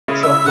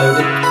finish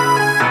uploading.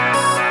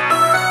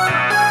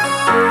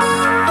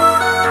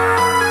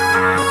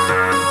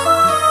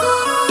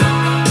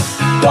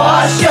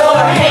 Wash your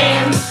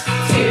hands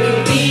to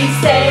be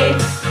safe.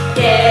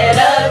 Get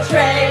a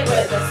tray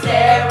with a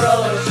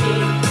sterile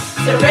sheet,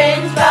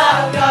 syringe,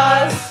 vial,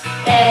 gauze,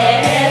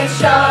 and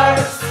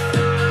sharps,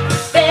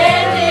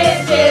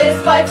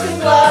 bandages, wipes,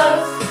 and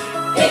gloves.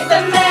 Pick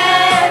the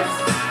meds,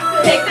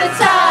 pick the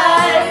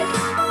time.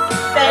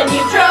 Then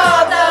you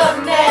draw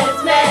the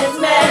meds, then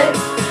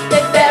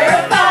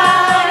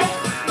verify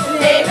the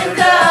name and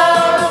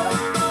dose.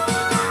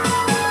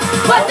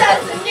 What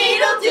does the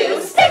needle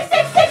do? Stick,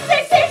 stick, stick,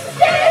 stick, stick,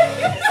 stick,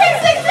 stick, stick,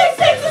 stick, stick,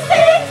 stick,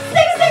 stick, stick,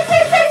 stick, stick,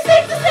 stick, stick,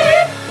 stick,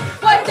 stick.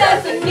 What does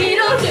the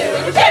needle do?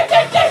 Inject,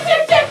 inject,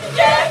 inject,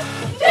 inject,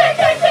 inject,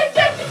 inject,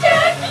 inject,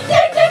 inject,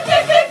 inject,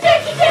 inject,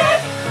 inject,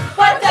 inject.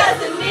 What does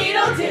the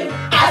needle do?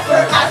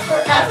 Aspirate,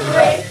 aspirate,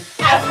 aspirate,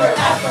 aspirate,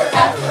 aspirate,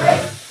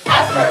 aspirate,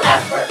 aspirate,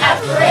 aspirate,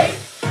 aspirate.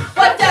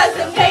 What does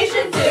the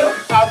patient do?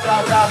 Out,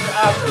 out, out,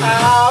 out,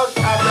 out,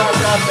 out, out,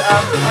 out,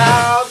 out,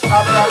 out,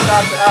 out,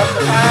 out, out,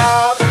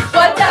 out.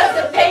 What does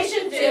the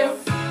patient do?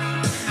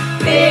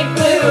 Big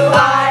blue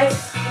eyes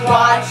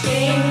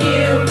watching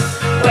you,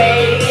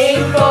 waiting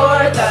for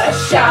the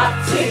shot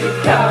to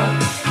come.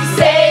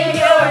 Say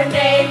your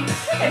name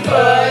and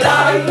put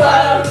on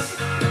gloves.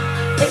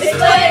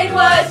 Explain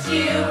what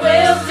you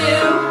will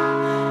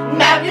do.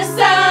 Map your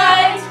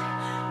side,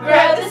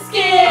 grab the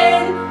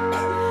skin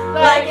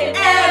like an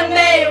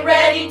MA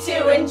ready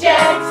to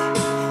inject.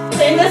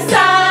 Clean the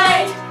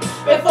side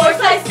before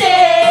slice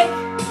stick.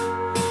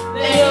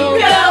 Then you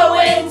go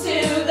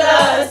into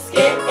the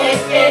skin.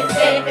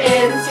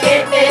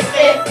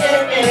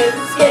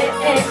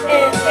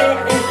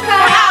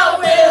 How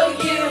will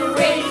you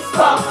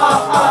respond?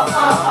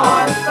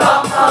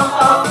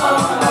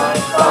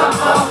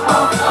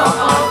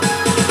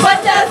 What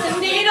does the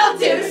needle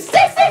do?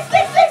 Stick, stick,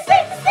 stick, stick,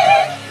 stick, stick,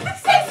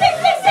 stick, stick, stick,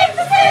 stick, stick,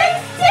 stick,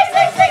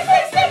 stick, stick,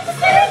 stick, stick,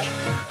 stick.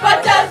 What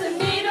does the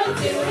needle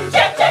do?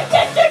 Inject,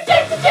 inject,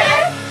 inject,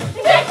 inject,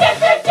 inject,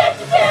 inject, inject,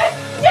 inject, inject,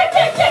 inject,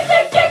 inject,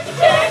 inject,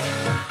 inject.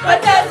 What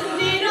does the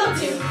needle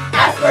do?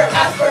 Aspirate,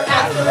 aspirate,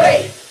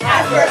 aspirate,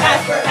 aspirate,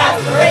 aspirate,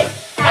 aspirate,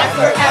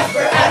 aspirate,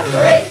 aspirate,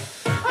 aspirate.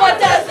 What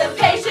does the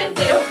patient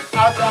do?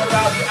 Out, out,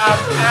 out, out,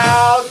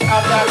 out,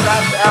 out, out,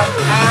 out,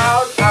 out,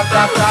 out,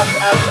 out, out,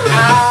 out,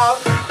 out.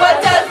 What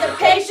does the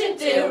patient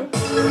do?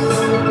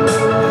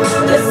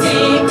 The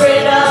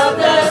secret of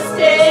the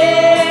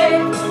stick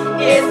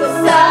is the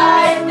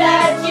side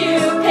that you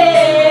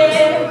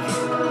pick.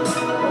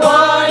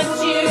 Once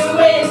you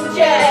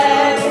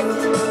inject,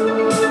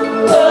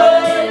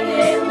 put it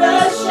in the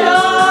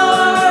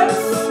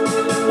sharps,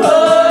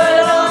 put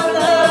on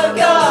the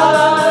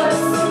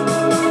gauze,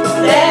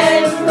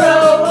 then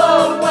throw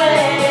away.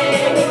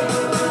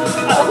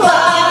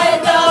 Apply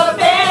the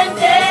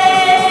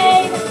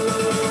Band-Aid,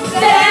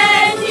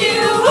 then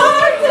you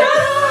are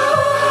done.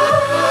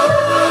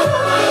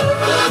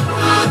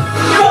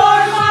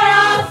 You're my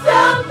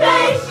awesome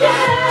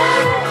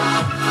patient,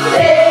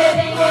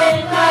 sitting in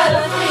the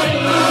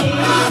seat.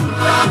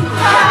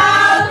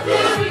 How do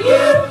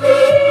you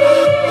feel?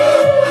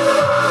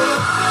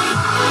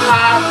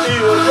 I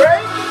feel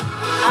great.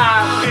 I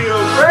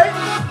feel great.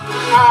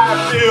 I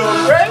feel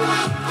great.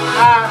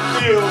 I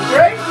feel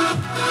great.